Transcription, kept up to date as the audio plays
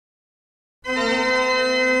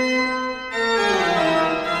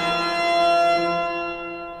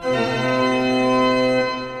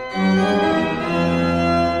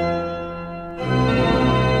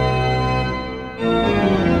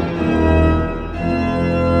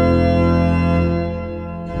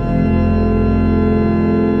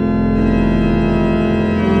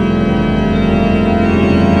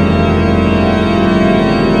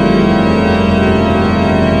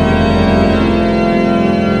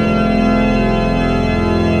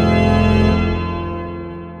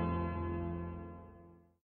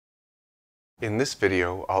this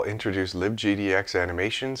video, I'll introduce libGDX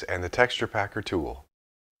animations and the Texture Packer tool.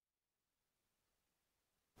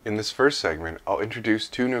 In this first segment, I'll introduce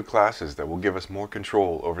two new classes that will give us more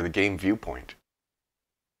control over the game viewpoint.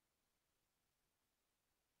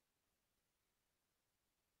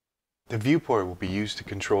 The viewport will be used to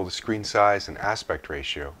control the screen size and aspect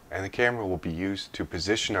ratio, and the camera will be used to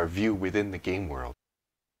position our view within the game world.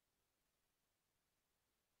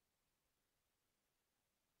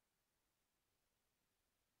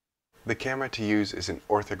 The camera to use is an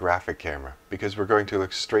orthographic camera because we're going to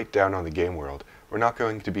look straight down on the game world. We're not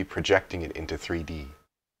going to be projecting it into 3D.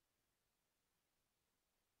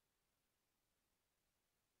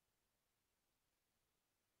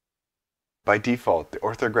 By default, the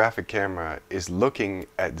orthographic camera is looking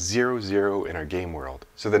at 0, 0 in our game world.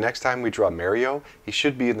 So the next time we draw Mario, he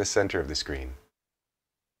should be in the center of the screen.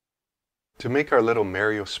 To make our little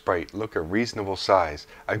Mario sprite look a reasonable size,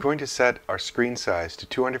 I'm going to set our screen size to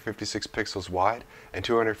 256 pixels wide and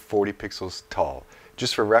 240 pixels tall.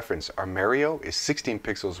 Just for reference, our Mario is 16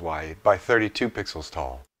 pixels wide by 32 pixels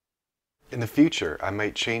tall. In the future, I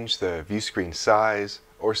might change the view screen size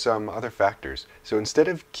or some other factors. So instead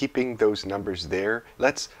of keeping those numbers there,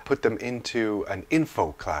 let's put them into an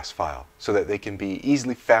info class file so that they can be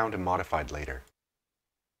easily found and modified later.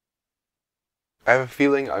 I have a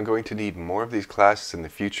feeling I'm going to need more of these classes in the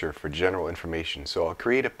future for general information, so I'll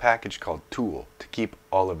create a package called tool to keep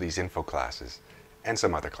all of these info classes and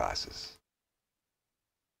some other classes.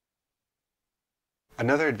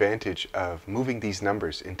 Another advantage of moving these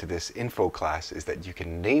numbers into this info class is that you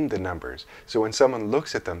can name the numbers, so when someone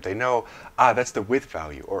looks at them they know, that's the width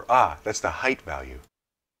value, or that's the height value.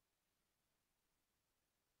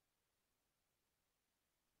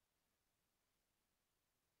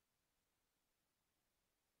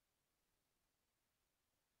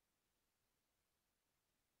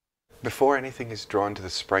 Before anything is drawn to the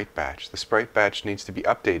sprite batch needs to be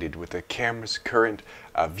updated with the camera's current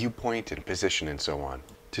viewpoint and position and so on.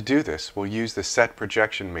 To do this, we'll use the set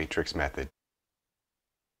projection matrix method.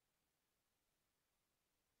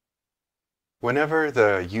 Whenever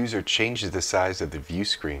the user changes the size of the view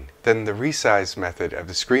screen, then the resize method of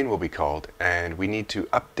the screen will be called, and we need to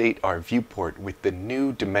update our viewport with the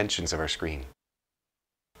new dimensions of our screen.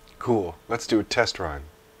 Cool, let's do a test run.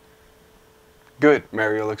 Good,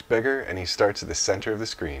 Mario looks bigger and he starts at the center of the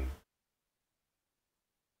screen.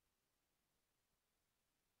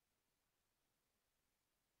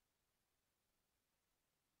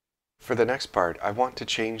 For the next part, I want to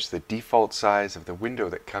change the default size of the window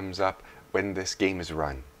that comes up when this game is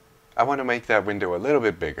run. I want to make that window a little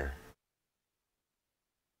bit bigger.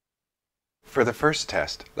 For the first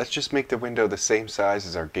test, let's just make the window the same size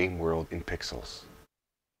as our game world in pixels.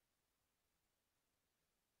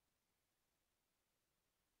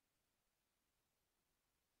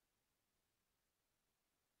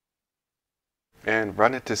 And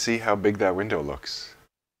run it to see how big that window looks.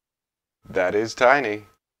 That is tiny.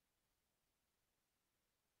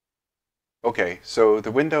 Okay, so the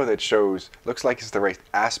window that shows looks like it's the right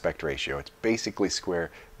aspect ratio. It's basically square,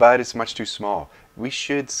 but it's much too small. We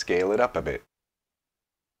should scale it up a bit.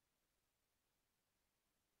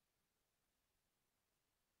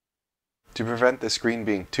 To prevent the screen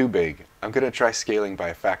being too big, I'm going to try scaling by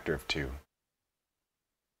a factor of 2.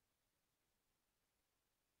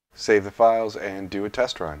 Save the files and do a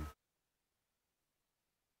test run.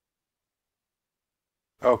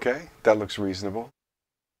 Okay, that looks reasonable.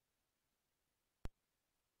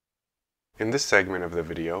 In this segment of the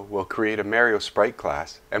video, we'll create a Mario Sprite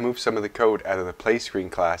class and move some of the code out of the Play Screen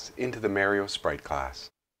class into the Mario Sprite class.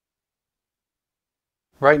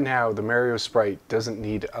 Right now, the Mario Sprite doesn't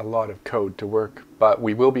need a lot of code to work, but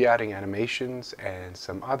we will be adding animations and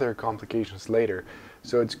some other complications later,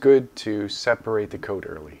 so it's good to separate the code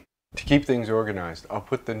early. To keep things organized, I'll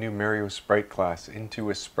put the new Mario Sprite class into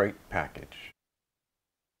a Sprite package.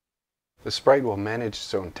 The sprite will manage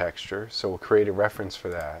its own texture, so we'll create a reference for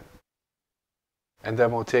that. And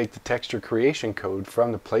then we'll take the texture creation code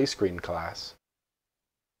from the Play Screen class,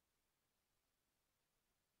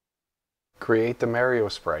 create the Mario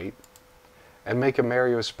Sprite, and make a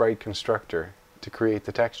Mario Sprite constructor to create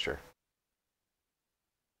the texture.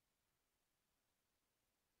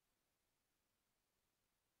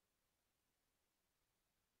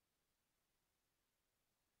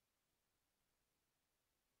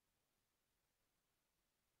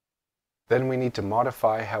 Then we need to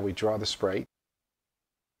modify how we draw the sprite.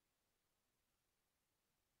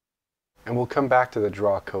 And we'll come back to the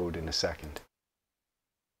draw code in a second.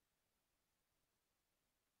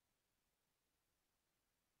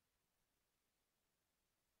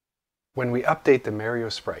 When we update the Mario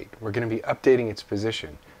sprite, we're going to be updating its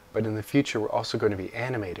position, but in the future we're also going to be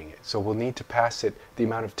animating it, so we'll need to pass it the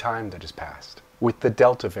amount of time that has passed with the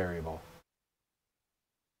delta variable.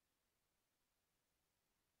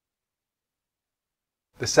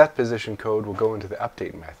 The set position code will go into the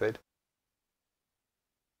update method.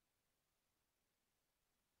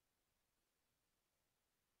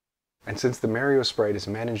 And since the Mario sprite is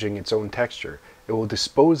managing its own texture, it will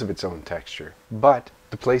dispose of its own texture, but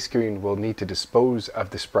the play screen will need to dispose of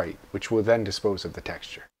the sprite, which will then dispose of the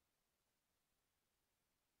texture.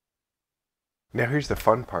 Now here's the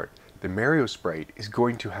fun part. The Mario sprite is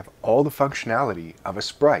going to have all the functionality of a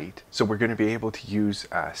sprite, so we're going to be able to use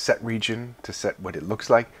set region to set what it looks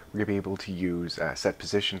like. We're going to be able to use set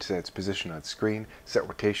position to set its position on screen, set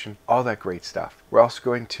rotation, all that great stuff. We're also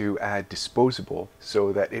going to add disposable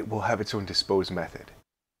so that it will have its own dispose method.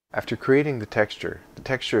 After creating the texture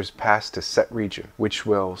is passed to set region, which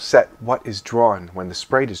will set what is drawn when the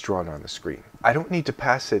sprite is drawn on the screen. I don't need to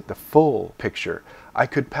pass it the full picture. I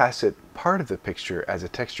could pass it part of the picture as a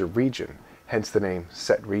texture region, hence the name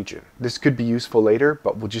set region. This could be useful later,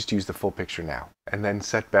 but we'll just use the full picture now. And then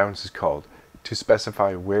set bounds is called to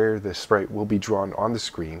specify where the sprite will be drawn on the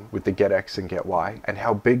screen with the GETX and GETY, and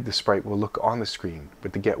how big the sprite will look on the screen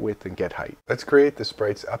with the GETWidth and GETHeight. Let's create the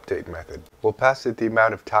sprite's update method. We'll pass it the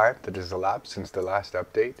amount of time that has elapsed since the last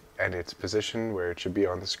update and its position where it should be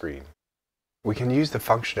on the screen. We can use the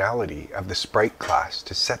functionality of the sprite class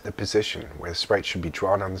to set the position where the sprite should be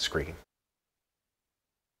drawn on the screen.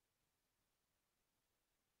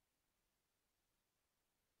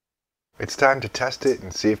 It's time to test it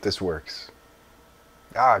and see if this works.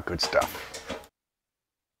 Good stuff.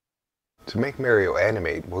 To make Mario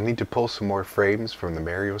animate, we'll need to pull some more frames from the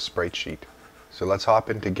Mario sprite sheet. So let's hop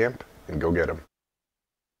into GIMP and go get them.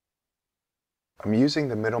 I'm using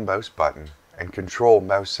the middle mouse button and control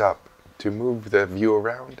mouse up to move the view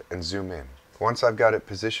around and zoom in. Once I've got it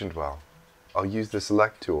positioned well, I'll use the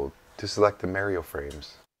select tool to select the Mario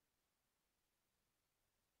frames.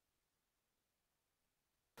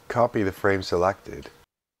 Copy the frame selected.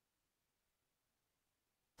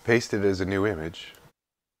 Paste it as a new image.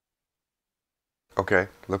 Okay,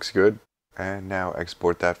 looks good. And now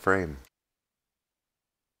export that frame.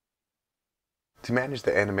 To manage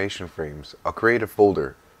the animation frames, I'll create a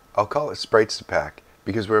folder. I'll call it Sprites to Pack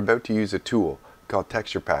because we're about to use a tool called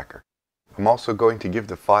Texture Packer. I'm also going to give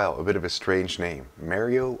the file a bit of a strange name,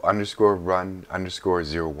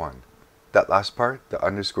 Mario_run_01. That last part, the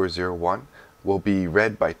 _01, will be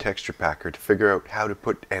read by Texture Packer to figure out how to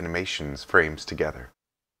put animations frames together.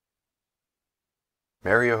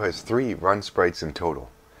 Mario has 3 run sprites in total.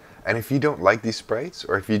 And if you don't like these sprites,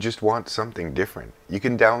 or if you just want something different, you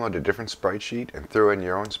can download a different sprite sheet and throw in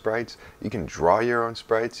your own sprites. You can draw your own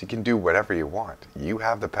sprites. You can do whatever you want. You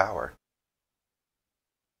have the power.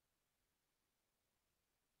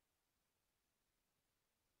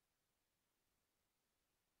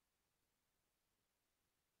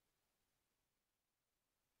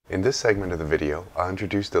 In this segment of the video, I'll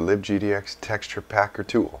introduce the libGDX Texture Packer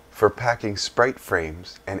tool for packing sprite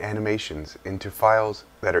frames and animations into files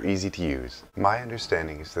that are easy to use. My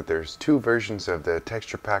understanding is that there's 2 versions of the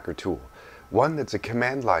Texture Packer tool. One that's a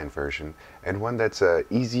command line version and one that's a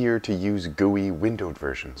easier to use GUI windowed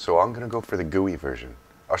version. So I'm going to go for the GUI version.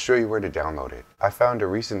 I'll show you where to download it. I found a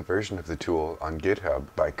recent version of the tool on GitHub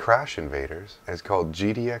by Crash Invaders. It's called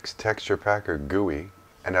GDX Texture Packer GUI.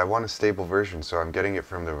 And I want a stable version, so I'm getting it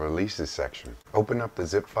from the releases section. Open up the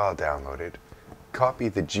zip file downloaded, copy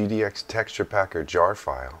the GDX Texture Packer jar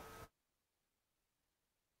file,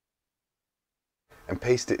 and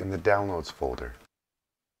paste it in the downloads folder.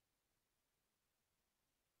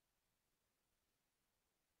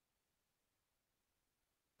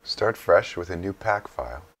 Start fresh with a new pack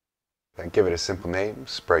file, then give it a simple name,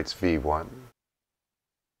 Sprites v1.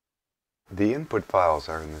 The input files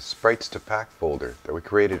are in the Sprites to Pack folder that we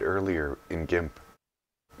created earlier in GIMP.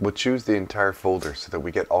 We'll choose the entire folder so that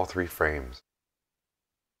we get all 3 frames.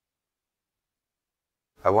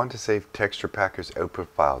 I want to save Texture Packer's output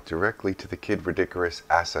file directly to the KidRidiculous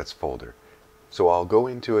Assets folder, so I'll go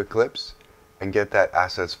into Eclipse and get that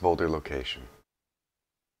Assets folder location.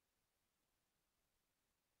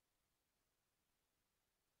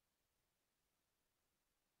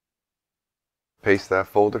 Paste that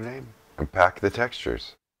folder name and pack the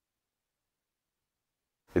textures.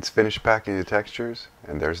 It's finished packing the textures,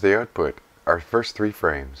 and there's the output, our first 3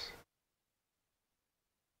 frames.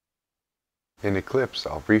 In Eclipse,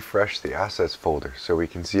 I'll refresh the Assets folder so we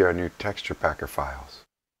can see our new Texture Packer files.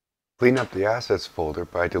 Clean up the Assets folder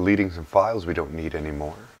by deleting some files we don't need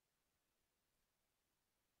anymore.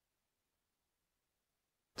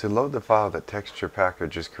 To load the file that Texture Packer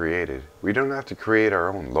just created, we don't have to create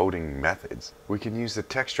our own loading methods. We can use the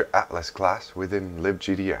Texture Atlas class within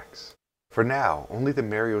libGDX. For now, only the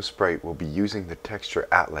Mario sprite will be using the Texture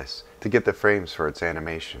Atlas to get the frames for its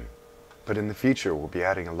animation. But in the future, we'll be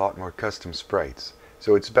adding a lot more custom sprites,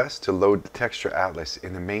 so it's best to load the Texture Atlas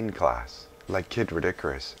in the main class, like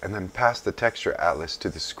Icarus, and then pass the Texture Atlas to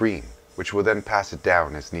the screen, which will then pass it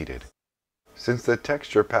down as needed. Since the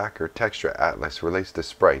Texture Packer Texture Atlas relates to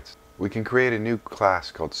sprites, we can create a new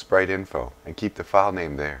class called SpriteInfo and keep the file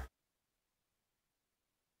name there.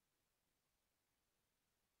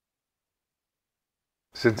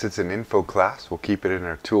 Since it's an info class, we'll keep it in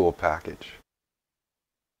our tool package.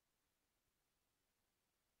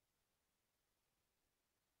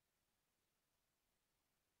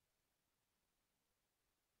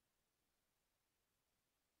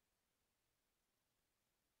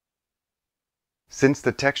 Since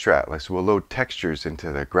the Texture Atlas will load textures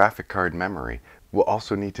into the graphic card memory, we'll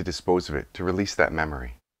also need to dispose of it to release that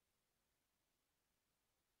memory.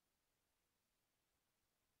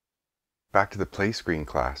 Back to the Play Screen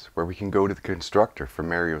class, where we can go to the constructor for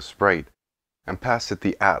Mario's sprite and pass it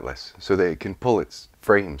the atlas so that it can pull its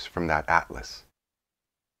frames from that atlas.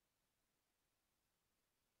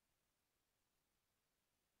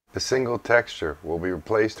 The single texture will be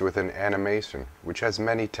replaced with an animation, which has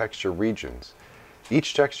many texture regions.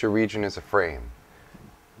 Each texture region is a frame.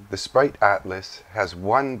 The sprite atlas has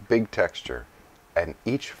one big texture, and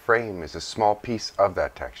each frame is a small piece of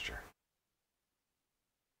that texture.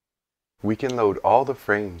 We can load all the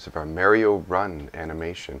frames of our Mario Run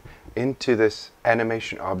animation into this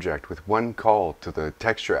animation object with one call to the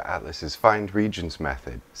Texture Atlas's Find Regions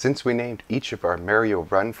method. Since we named each of our Mario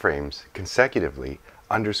Run frames consecutively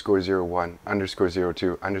 _01,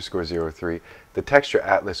 _02, _03, the Texture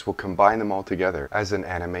Atlas will combine them all together as an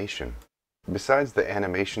animation. Besides the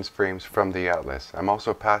animations frames from the atlas, I'm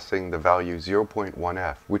also passing the value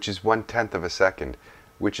 0.1f, which is 1/10 of a second,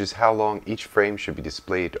 which is how long each frame should be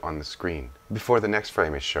displayed on the screen before the next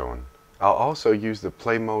frame is shown. I'll also use the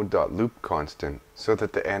playmode.loop constant so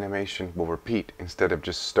that the animation will repeat instead of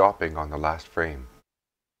just stopping on the last frame.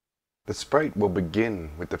 The sprite will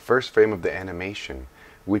begin with the first frame of the animation,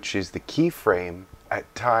 which is the keyframe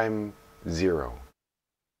at time 0.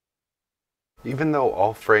 Even though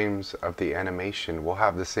all frames of the animation will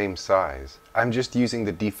have the same size, I'm just using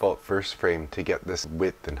the default first frame to get this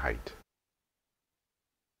width and height.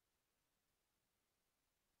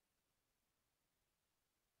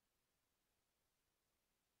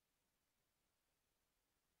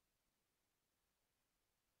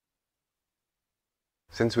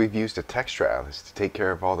 Since we've used a Texture Atlas to take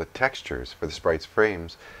care of all the textures for the sprite's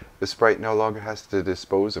frames, the sprite no longer has to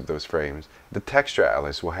dispose of those frames. The Texture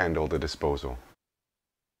Atlas will handle the disposal.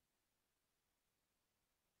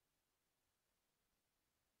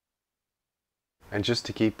 And just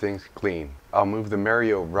to keep things clean, I'll move the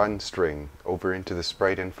Mario Run string over into the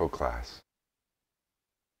SpriteInfo class.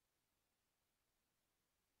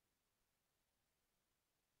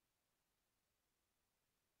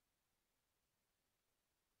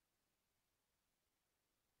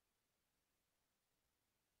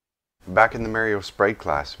 Back in the Mario Sprite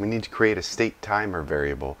class, we need to create a state timer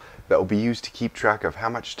variable that will be used to keep track of how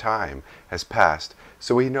much time has passed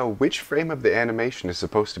so we know which frame of the animation is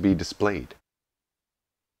supposed to be displayed.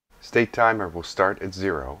 State timer will start at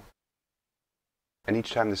 0, and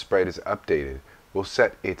each time the sprite is updated, we'll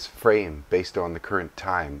set its frame based on the current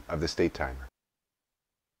time of the state timer.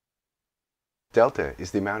 Delta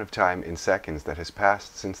is the amount of time in seconds that has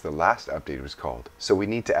passed since the last update was called, so we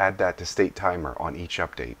need to add that to state timer on each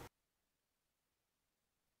update.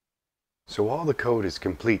 So all the code is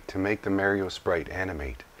complete to make the Mario sprite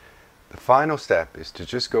animate. The final step is to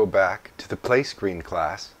just go back to the Play Screen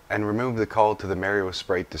class and remove the call to the Mario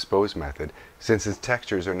sprite dispose method, since its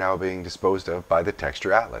textures are now being disposed of by the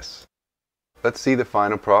Texture Atlas. Let's see the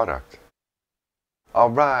final product.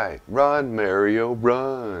 Alright, run Mario,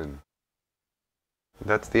 run!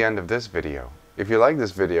 That's the end of this video. If you like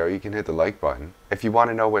this video, you can hit the like button. If you want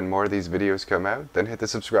to know when more of these videos come out, then hit the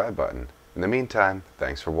subscribe button. In the meantime,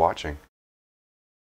 thanks for watching.